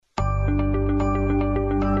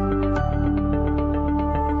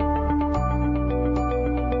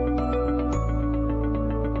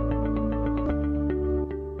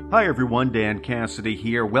Hi everyone, Dan Cassidy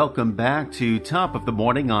here. Welcome back to Top of the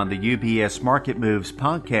Morning on the UBS Market Moves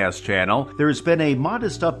podcast channel. There's been a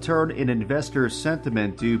modest upturn in investor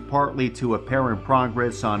sentiment due partly to apparent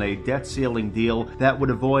progress on a debt ceiling deal that would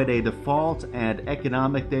avoid a default and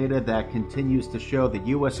economic data that continues to show the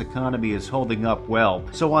U.S. economy is holding up well.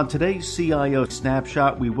 So on today's CIO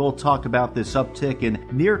Snapshot, we will talk about this uptick in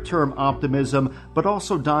near-term optimism, but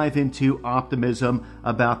also dive into optimism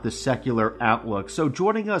about the secular outlook. So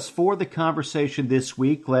joining us for the conversation this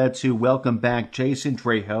week, glad to welcome back Jason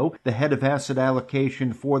Draho, the head of Asset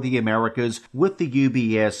Allocation for the Americas with the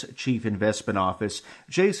UBS Chief Investment Office.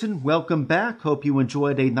 Jason, welcome back. Hope you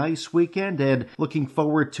enjoyed a nice weekend and looking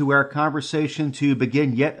forward to our conversation to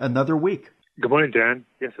begin yet another week. Good morning, Dan.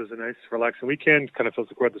 Yes, it was a nice, relaxing weekend. Kind of feels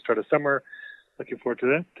like we're at the start of summer. Looking forward to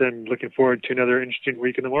that and looking forward to another interesting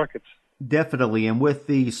week in the markets. Definitely. And with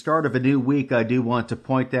the start of a new week, I do want to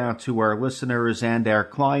point out to our listeners and our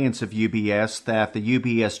clients of UBS that the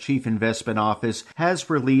UBS Chief Investment Office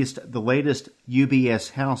has released the latest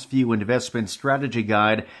UBS House View Investment Strategy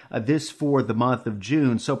Guide, this for the month of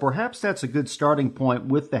June. So perhaps that's a good starting point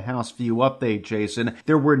with the House View update, Jason.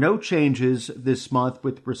 There were no changes this month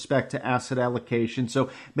with respect to asset allocation.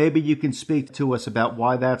 So maybe you can speak to us about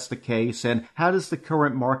why that's the case and how does the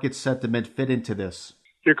current market sentiment fit into this?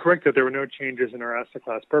 You're correct that there were no changes in our asset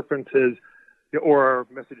class preferences or our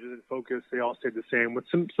messages and focus. They all stayed the same with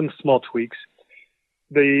some small tweaks.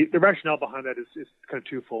 The rationale behind that is kind of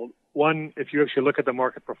twofold. One, if you actually look at the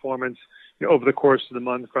market performance over the course of the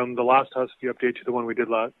month from the last House View update to the one we did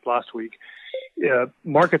last week,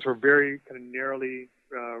 markets were very kind of narrowly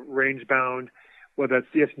range bound, whether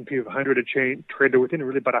that's the S&P 500 traded within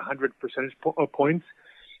really about 100 percentage points.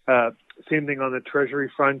 Same thing on the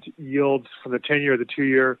Treasury front, yields from the 10-year, the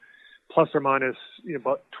 2-year, plus or minus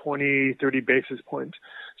about 20, 30 basis points.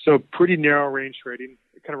 So pretty narrow range trading.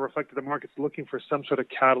 It kind of reflected the markets looking for some sort of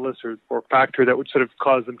catalyst or factor that would sort of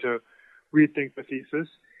cause them to rethink the thesis.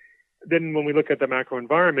 Then when we look at the macro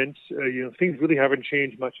environment, things really haven't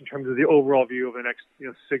changed much in terms of the overall view of the next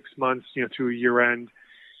 6 months to a year end.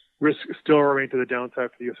 Risks still remain to the downside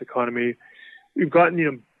for the U.S. economy. We've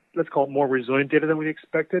gotten let's call it more resilient data than we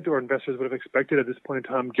expected or investors would have expected at this point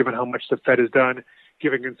in time, given how much the Fed has done,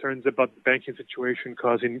 given concerns about the banking situation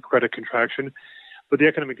causing credit contraction. But the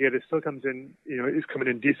economic data still comes in, is coming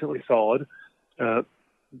in decently solid.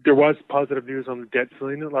 There was positive news on the debt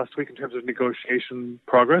ceiling last week in terms of negotiation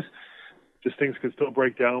progress. Just things could still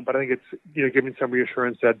break down, but I think it's, giving some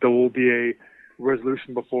reassurance that there will be a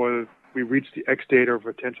resolution before we reach the X date or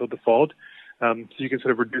potential default. So you can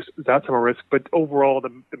sort of reduce that sort of risk. But overall,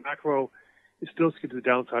 the macro is still skewed to the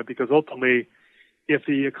downside because ultimately, if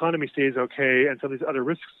the economy stays okay and some of these other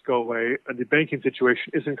risks go away and the banking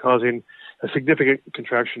situation isn't causing a significant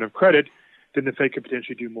contraction of credit, then the Fed could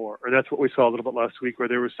potentially do more. And that's what we saw a little bit last week where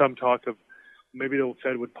there was some talk of maybe the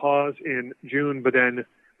Fed would pause in June, but then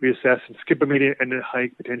reassess and skip a meeting and then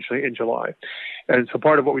hike potentially in July. And so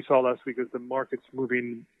part of what we saw last week is the markets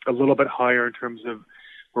moving a little bit higher in terms of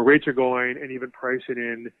where rates are going and even pricing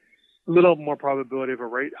in a little more probability of a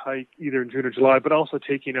rate hike either in June or July, but also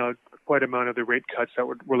taking out quite a amount of the rate cuts that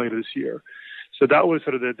were related this year. So that was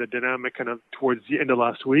sort of the dynamic kind of towards the end of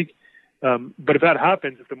last week. But if that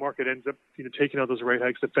happens, if the market ends up taking out those rate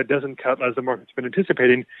hikes, the Fed doesn't cut as the market's been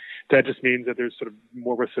anticipating, that just means that there's sort of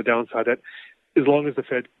more risk to the downside. That as long as the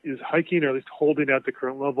Fed is hiking or at least holding at the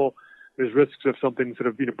current level, there's risks of something sort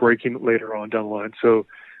of breaking later on down the line. So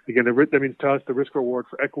again, that means to us the risk reward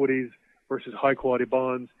for equities versus high quality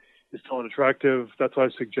bonds is still unattractive. That's why I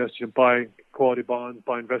suggest buy quality bonds,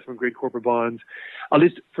 buy investment grade corporate bonds, at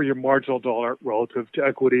least for your marginal dollar relative to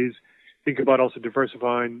equities. Think about also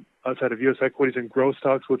diversifying outside of U.S. equities and growth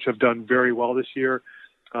stocks, which have done very well this year.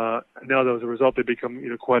 Now, as a result, they become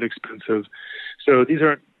quite expensive. So these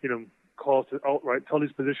aren't calls to outright sell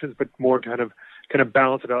these positions, but more kind of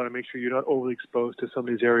balance it out and make sure you're not overly exposed to some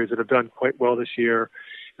of these areas that have done quite well this year.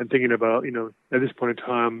 And thinking about, at this point in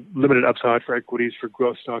time, limited upside for equities, for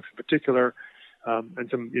growth stocks in particular, and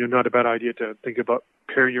some, not a bad idea to think about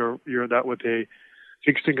pairing your that with a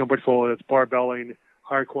fixed income portfolio that's barbelling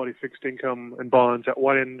higher quality fixed income and bonds at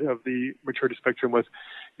one end of the maturity spectrum with,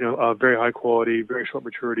 very high quality, very short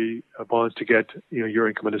maturity bonds to get, your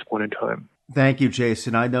income at this point in time. Thank you,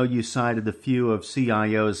 Jason. I know you cited a few of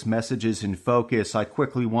CIO's messages in focus. I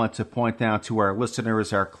quickly want to point out to our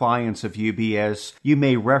listeners, our clients of UBS, you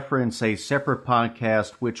may reference a separate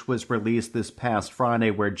podcast which was released this past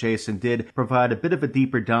Friday where Jason did provide a bit of a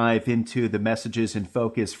deeper dive into the messages in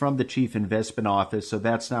focus from the Chief Investment Office. So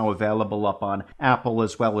that's now available up on Apple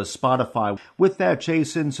as well as Spotify. With that,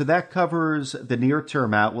 Jason, so that covers the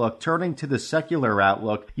near-term outlook. Turning to the secular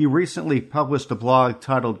outlook, you recently published a blog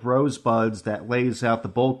titled Rosebuds that lays out the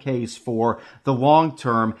bull case for the long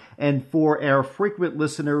term. And for our frequent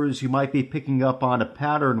listeners, you might be picking up on a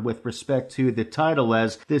pattern with respect to the title,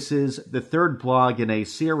 as this is the third blog in a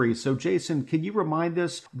series. So, Jason, can you remind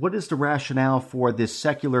us, what is the rationale for this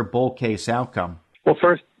secular bull case outcome? Well,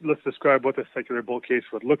 first, let's describe what the secular bull case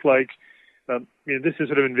would look like. This is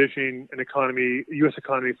sort of envisioning an economy, U.S.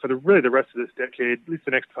 economy, for the rest of this decade, at least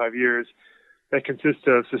the next 5 years, that consists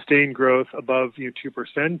of sustained growth above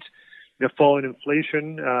 2%. Falling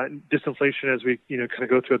inflation, disinflation as we kind of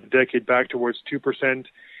go throughout the decade back towards 2%,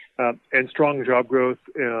 and strong job growth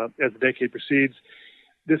as the decade proceeds.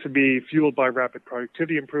 This would be fueled by rapid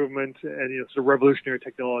productivity improvement and sort of revolutionary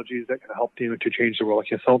technologies that can help to change the world,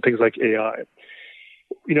 like some things like AI.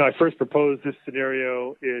 I first proposed this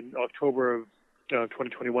scenario in October of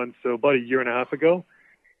 2021, so about a year and a half ago,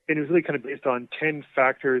 and it was really kind of based on 10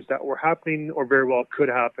 factors that were happening or very well could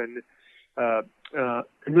happen.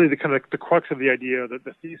 And really the crux of the idea,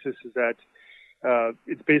 the thesis is that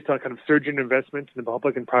it's based on kind of surging investment in the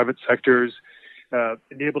public and private sectors,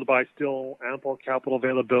 enabled by still ample capital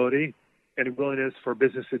availability and a willingness for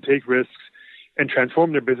business to take risks and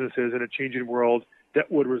transform their businesses in a changing world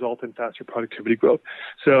that would result in faster productivity growth.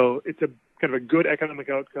 So it's a kind of a good economic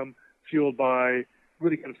outcome fueled by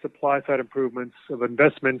really kind of supply side improvements of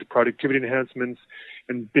investment, productivity enhancements,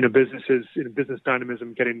 and businesses, business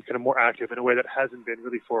dynamism getting kind of more active in a way that hasn't been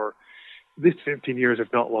really for at least 15 years,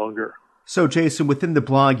 if not longer. So, Jason, within the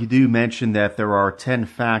blog, you do mention that there are 10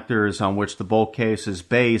 factors on which the bull case is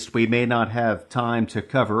based. We may not have time to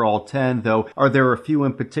cover all 10, though. Are there a few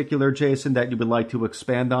in particular, Jason, that you would like to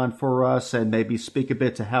expand on for us and maybe speak a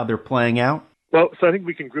bit to how they're playing out? Well, so I think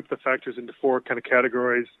we can group the factors into four kind of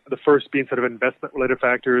categories. The first being sort of investment-related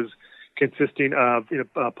factors consisting of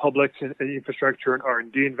public infrastructure and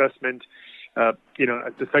R&D investment, the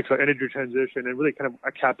secular energy transition, and really kind of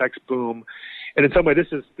a CapEx boom. And in some way, this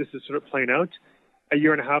is sort of playing out. A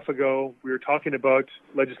year and a half ago, we were talking about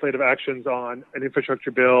legislative actions on an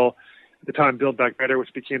infrastructure bill, at the time Build Back Better,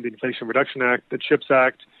 which became the Inflation Reduction Act, the CHIPS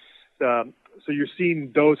Act. So you're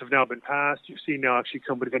seeing those have now been passed. You've seen now actually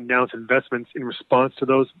companies announce investments in response to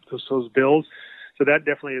those bills. So that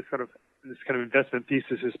definitely is this kind of investment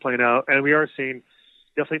thesis is playing out. And we are seeing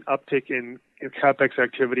definitely an uptick in CapEx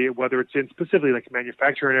activity, whether it's in specifically like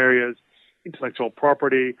manufacturing areas, intellectual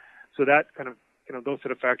property. So that those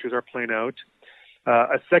set of factors are playing out.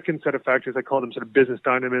 A second set of factors, I call them sort of business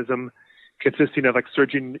dynamism, consisting of like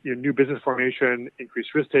surging new business formation,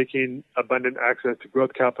 increased risk-taking, abundant access to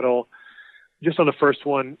growth capital. Just on the first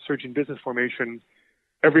one, surging business formation,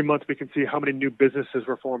 every month we can see how many new businesses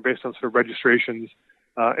were formed based on sort of registrations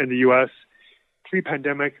in the U.S.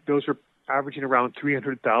 Pre-pandemic, those were averaging around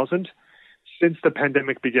 300,000. Since the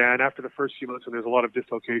pandemic began, after the first few months when there's a lot of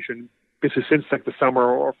dislocation, this is since like the summer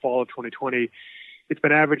or fall of 2020, it's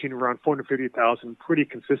been averaging around 450,000 pretty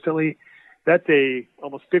consistently. That's a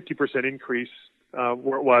almost 50% increase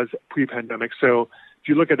where it was pre-pandemic. So if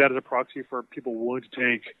you look at that as a proxy for people willing to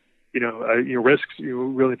take risks,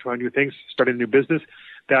 really trying new things, starting a new business,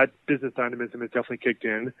 that business dynamism has definitely kicked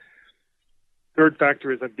in. Third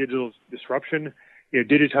factor is like digital disruption,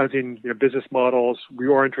 digitizing business models,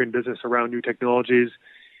 reorienting business around new technologies.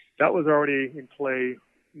 That was already in play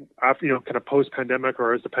after, kind of post-pandemic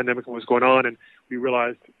or as the pandemic was going on, and we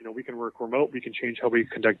realized, we can work remote, we can change how we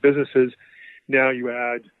conduct businesses. Now you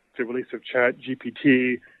add the release of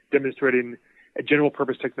ChatGPT, demonstrating a general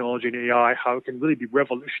purpose technology and AI, how it can really be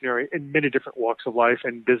revolutionary in many different walks of life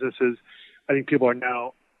and businesses. I think people are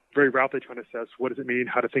now very rapidly trying to assess what does it mean,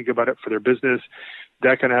 how to think about it for their business.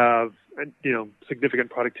 That can have, significant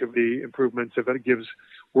productivity improvements if it gives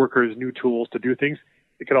workers new tools to do things.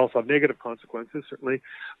 It can also have negative consequences, certainly,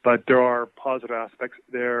 but there are positive aspects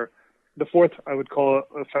there. The fourth, I would call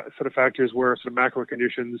a set of factors were sort of macro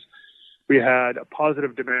conditions. We had a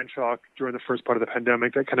positive demand shock during the first part of the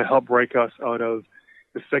pandemic that kind of helped break us out of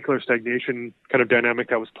the secular stagnation kind of dynamic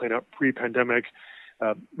that was playing out pre-pandemic.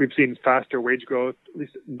 We've seen faster wage growth, at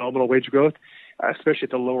least nominal wage growth, especially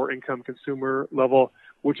at the lower income consumer level,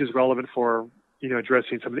 which is relevant for,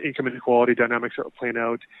 addressing some of the income inequality dynamics that are playing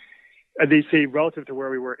out. And they say relative to where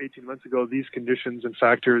we were 18 months ago, these conditions and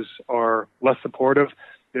factors are less supportive.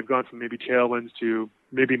 they've gone from maybe tailwinds to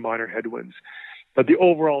maybe minor headwinds. But the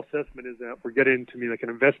overall assessment is that we're getting to me like an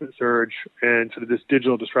investment surge and sort of this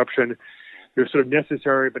digital disruption. There's sort of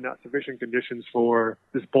necessary but not sufficient conditions for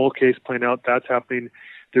this bull case playing out. That's happening.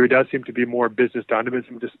 There does seem to be more business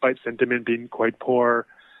dynamism despite sentiment being quite poor.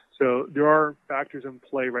 So there are factors in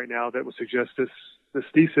play right now that would suggest this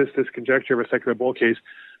thesis, this conjecture of a secular bull case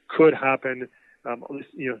could happen. At least,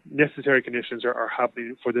 necessary conditions are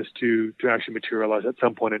happening for this to actually materialize at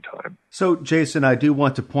some point in time. So, Jason, I do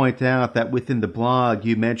want to point out that within the blog,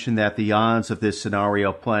 you mentioned that the odds of this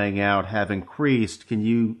scenario playing out have increased. Can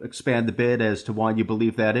you expand a bit as to why you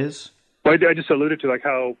believe that is? Well, I just alluded to like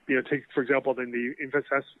how, take, for example, in the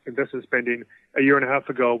investment spending a year and a half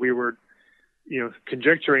ago, we were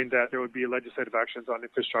conjecturing that there would be legislative actions on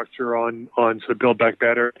infrastructure, on sort of Build Back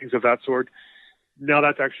Better, things of that sort. Now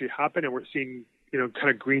that's actually happened, and we're seeing, kind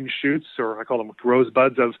of green shoots, or I call them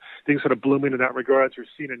rosebuds, of things sort of blooming in that regard. We're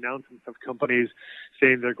seeing announcements of companies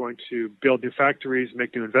saying they're going to build new factories,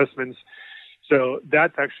 make new investments. So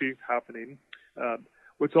that's actually happening.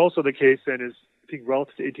 What's also the case then is, I think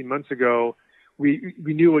relative to 18 months ago, we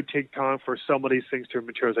knew it would take time for some of these things to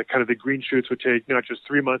materialize. Like kind of the green shoots would take not just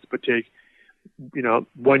 3 months, but take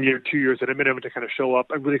 1 year, 2 years at a minimum to kind of show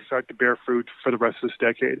up and really start to bear fruit for the rest of this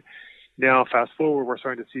decade. Now, fast forward, we're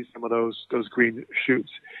starting to see some of those green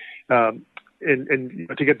shoots, and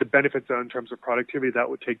to get the benefits in terms of productivity, that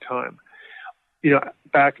would take time.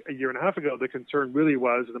 Back a year and a half ago, the concern really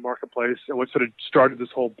was in the marketplace, and what sort of started this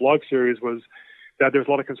whole blog series was that there's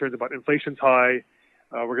a lot of concerns about inflation's high.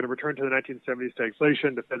 We're going to return to the 1970s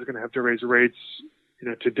stagflation. The Fed's going to have to raise rates,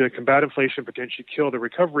 to combat inflation, potentially kill the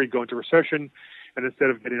recovery, go into recession. And instead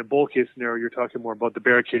of getting a bull case scenario, you're talking more about the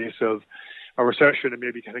bear case of a recession and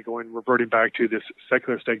maybe kind of reverting back to this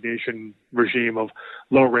secular stagnation regime of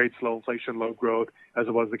low rates, low inflation, low growth, as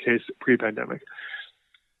it was the case pre-pandemic.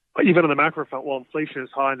 But even on the macro front, while inflation is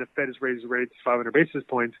high and the Fed has raised rates 500 basis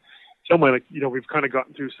points, some way, we've kind of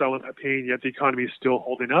gotten through some of that pain, yet the economy is still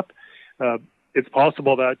holding up. It's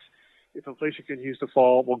possible that if inflation continues to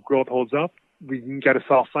fall, while growth holds up, we can get a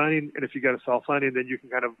soft landing. And if you get a soft landing, then you can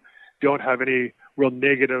kind of don't have any real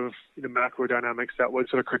negative macro dynamics that would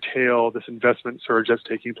sort of curtail this investment surge that's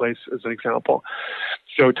taking place, as an example.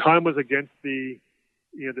 So time was against the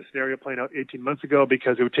scenario playing out 18 months ago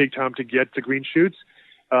because it would take time to get to green shoots,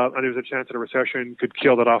 and there was a chance that a recession could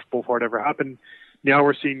kill that off before it ever happened. Now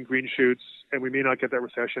we're seeing green shoots, and we may not get that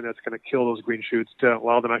recession that's going to kill those green shoots to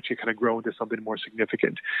allow them actually kind of grow into something more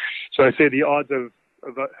significant. So I say the odds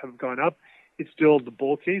have gone up. It's still the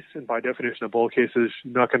bull case, and by definition, a bull case is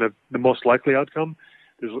not going to the most likely outcome.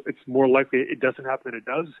 It's more likely it doesn't happen than it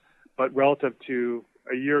does, but relative to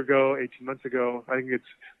a year ago, 18 months ago, I think it's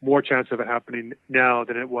more chance of it happening now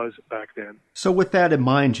than it was back then. So with that in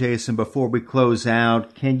mind, Jason, before we close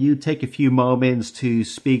out, can you take a few moments to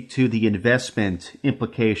speak to the investment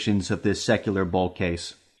implications of this secular bull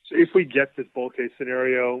case? So if we get this bull case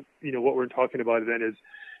scenario, what we're talking about then is,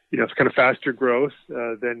 it's kind of faster growth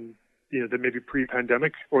than maybe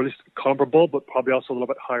pre-pandemic, or at least comparable, but probably also a little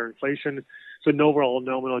bit higher inflation. So overall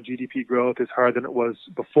nominal GDP growth is higher than it was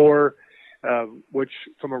before, which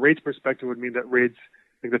from a rates perspective would mean that rates,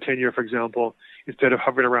 like the 10-year, for example, instead of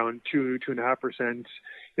hovering around 2.5%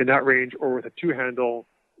 in that range, or with a 2 handle,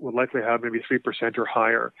 would likely have maybe 3% or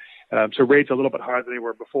higher. So rates a little bit higher than they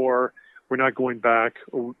were before. We're not going back,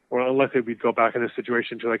 or unlikely we'd go back in this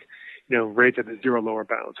situation to rates at the zero lower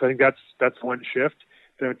bound. So I think that's one shift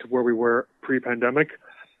to where we were pre-pandemic.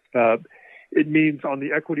 It means on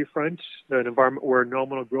the equity front, an environment where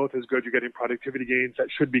nominal growth is good, you're getting productivity gains, that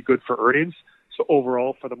should be good for earnings. So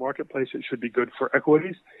overall, for the marketplace, it should be good for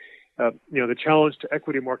equities. The challenge to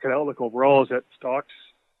equity market outlook overall is that stocks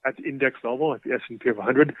at the index level, like the S&P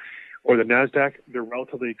 500 or the NASDAQ, they're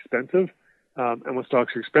relatively expensive. And when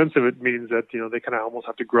stocks are expensive, it means that, they kind of almost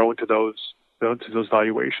have to grow into those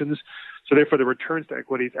valuations. So therefore, the returns to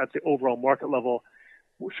equities at the overall market level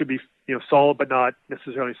should be, solid, but not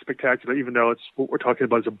necessarily spectacular, even though it's what we're talking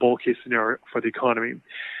about is a bull case scenario for the economy.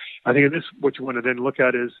 I think in this, what you want to then look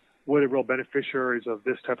at is what are the real beneficiaries of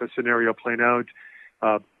this type of scenario playing out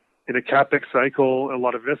in a CapEx cycle, a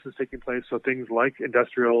lot of investments taking place. So things like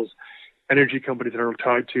industrials, energy companies that are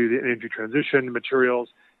tied to the energy transition, materials.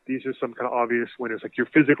 These are some kind of obvious winners. Like you're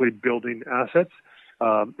physically building assets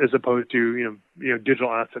as opposed to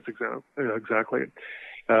digital assets. Exactly.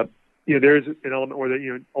 There's an element where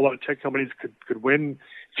a lot of tech companies could win.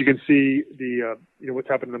 If you can see what's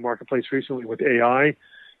happened in the marketplace recently with AI,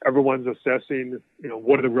 everyone's assessing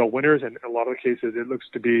what are the real winners, and in a lot of the cases it looks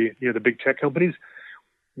to be the big tech companies.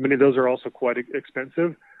 Many of those are also quite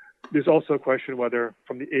expensive. There's also a question whether,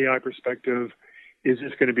 from the AI perspective, is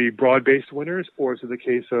this going to be broad-based winners, or is it the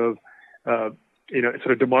case of it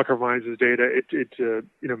sort of democratizes data?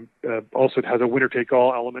 Also it has a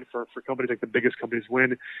winner-take-all element for companies, like the biggest companies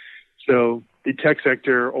win. So the tech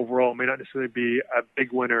sector overall may not necessarily be a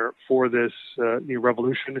big winner for this new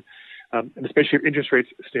revolution, and especially if interest rates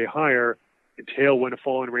stay higher, a tailwind of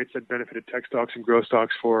falling rates that benefited tech stocks and growth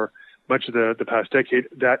stocks for much of the past decade,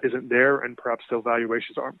 that isn't there, and perhaps the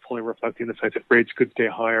valuations aren't fully reflecting the fact that rates could stay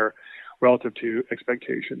higher relative to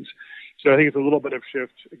expectations. So I think it's a little bit of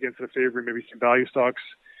shift against the favor, maybe some value stocks,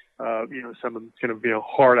 some kind of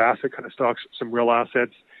hard asset kind of stocks, some real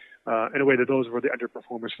assets, in a way that those were the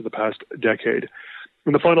underperformers for the past decade.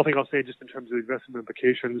 And the final thing I'll say, just in terms of investment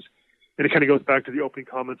implications, and it kind of goes back to the opening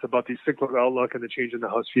comments about the cyclical outlook and the change in the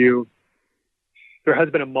house view. There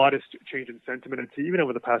has been a modest change in sentiment, and even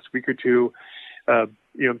over the past week or two,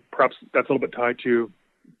 perhaps that's a little bit tied to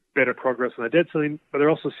better progress on the debt ceiling, but there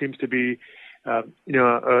also seems to be,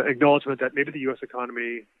 acknowledgement that maybe the U.S.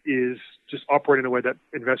 economy is just operating in a way that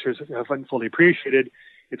investors haven't fully appreciated.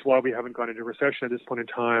 It's why we haven't gone into recession at this point in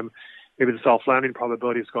time. Maybe the soft landing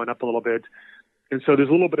probability has gone up a little bit. And so there's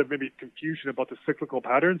a little bit of maybe confusion about the cyclical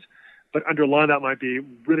patterns, but underlying that might be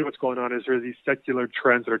really what's going on is there are these secular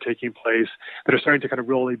trends that are taking place that are starting to kind of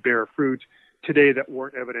really bear fruit today that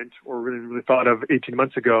weren't evident or really thought of 18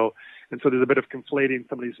 months ago. And so there's a bit of conflating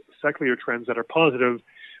some of these secular trends that are positive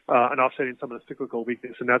and offsetting some of the cyclical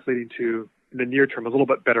weakness. And that's leading to, in the near term, a little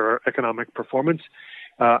bit better economic performance.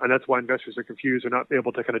 And that's why investors are confused. They're not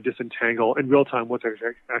able to kind of disentangle in real time what's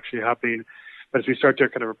actually happening. But as we start to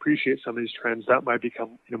kind of appreciate some of these trends, that might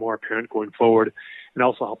become more apparent going forward, and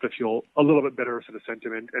also help to fuel a little bit better sort of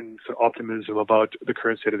sentiment and sort of optimism about the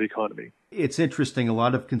current state of the economy. It's interesting, a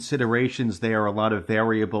lot of considerations there, a lot of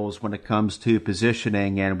variables when it comes to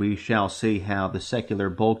positioning, and we shall see how the secular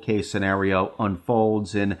bull case scenario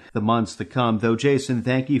unfolds in the months to come. Though, Jason,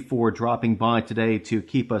 thank you for dropping by today to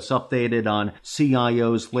keep us updated on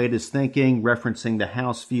CIO's latest thinking, referencing the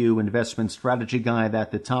House View Investment Strategy Guide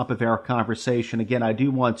at the top of our conversation. Again, I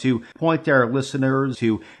do want to point our listeners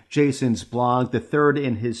to Jason's blog, the third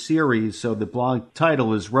in his series. So the blog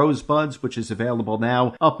title is Rosebuds, which is available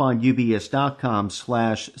now up on ubs.com/CIO.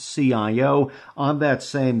 On that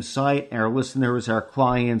same site, our listeners, our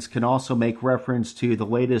clients can also make reference to the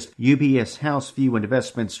latest UBS House View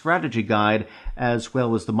Investment Strategy Guide, as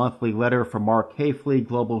well as the monthly letter from Mark Hafley,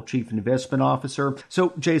 Global Chief Investment Officer.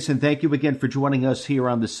 So, Jason, thank you again for joining us here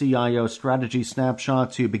on the CIO Strategy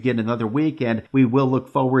Snapshot to begin another week, and we will look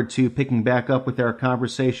forward to picking back up with our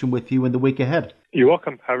conversation with you in the week ahead. You're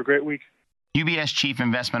welcome. Have a great week. UBS Chief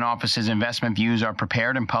Investment Office's investment views are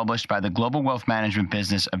prepared and published by the global wealth management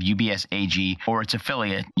business of UBS AG or its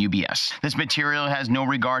affiliate, UBS. This material has no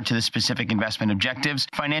regard to the specific investment objectives,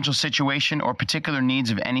 financial situation, or particular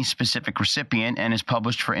needs of any specific recipient and is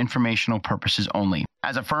published for informational purposes only.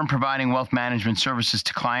 As a firm providing wealth management services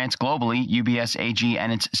to clients globally, UBS AG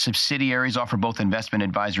and its subsidiaries offer both investment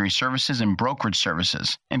advisory services and brokerage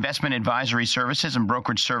services. Investment advisory services and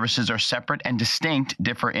brokerage services are separate and distinct,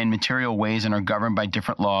 differ in material ways, and are governed by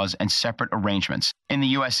different laws and separate arrangements. In the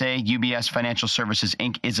USA, UBS Financial Services,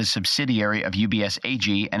 Inc. is a subsidiary of UBS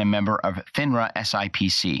AG and a member of FINRA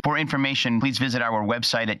SIPC. For information, please visit our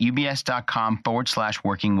website at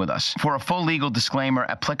ubs.com/working with us. For a full legal disclaimer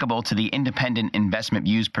applicable to the independent investment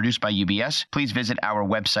views produced by UBS, please visit our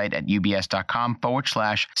website at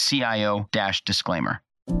ubs.com/CIO-disclaimer.